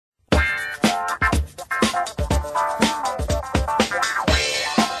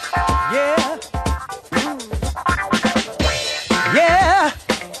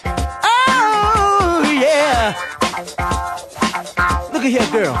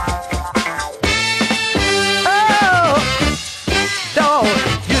girl. Oh, dog,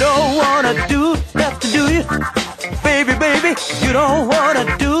 you don't wanna do nothing, do you? Baby, baby, you don't wanna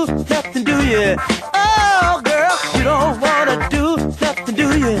do nothing, do you? Oh, girl, you don't wanna do nothing, do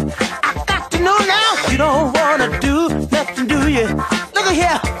you? I got to know now, you don't wanna do nothing, do you? Look at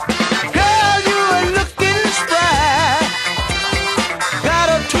here, girl, you are looking spry. Got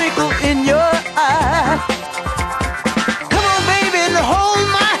a twinkle in your eye. Come on, baby, and hold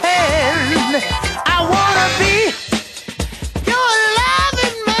my hand. I wanna be your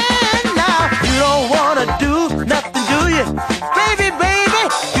loving man now. You don't wanna do nothing, do you? Baby, baby,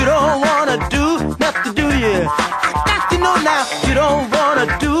 you don't wanna do nothing, do you? I got to know now, you don't wanna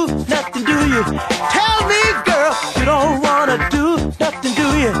do nothing, do you? Tell me, girl, you don't wanna do nothing, do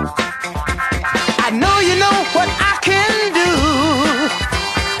you? I know you know what I can do.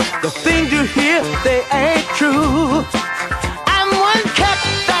 The things you hear, they ain't true. I'm one cat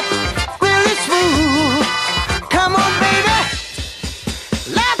that's really smooth. Come on, baby,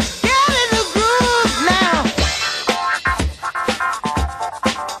 let's get in the groove now.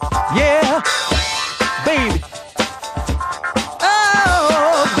 Yeah, baby.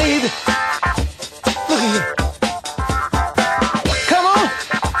 Oh, baby. Look at you. Come on,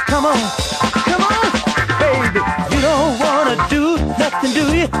 come on, come on, baby. You don't wanna do nothing, do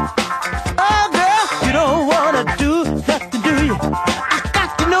you? Oh, girl, you don't wanna do nothing, do you? I got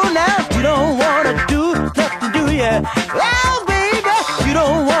to know now, you don't wanna do nothing, do you? Oh, baby, you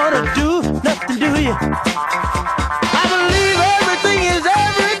don't wanna do nothing, do you? I believe everything is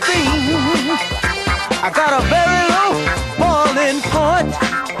everything. I got a very low boiling point,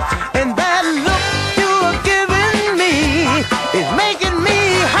 and that look you are giving me is making me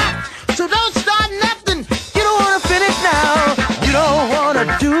hot. So don't start nothing, you don't wanna finish now. You don't wanna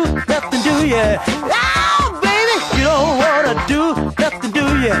do nothing, do you? Oh, baby, you don't wanna do nothing, do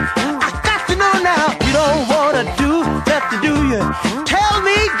you? I got to know now, you don't wanna do nothing, do you? Tell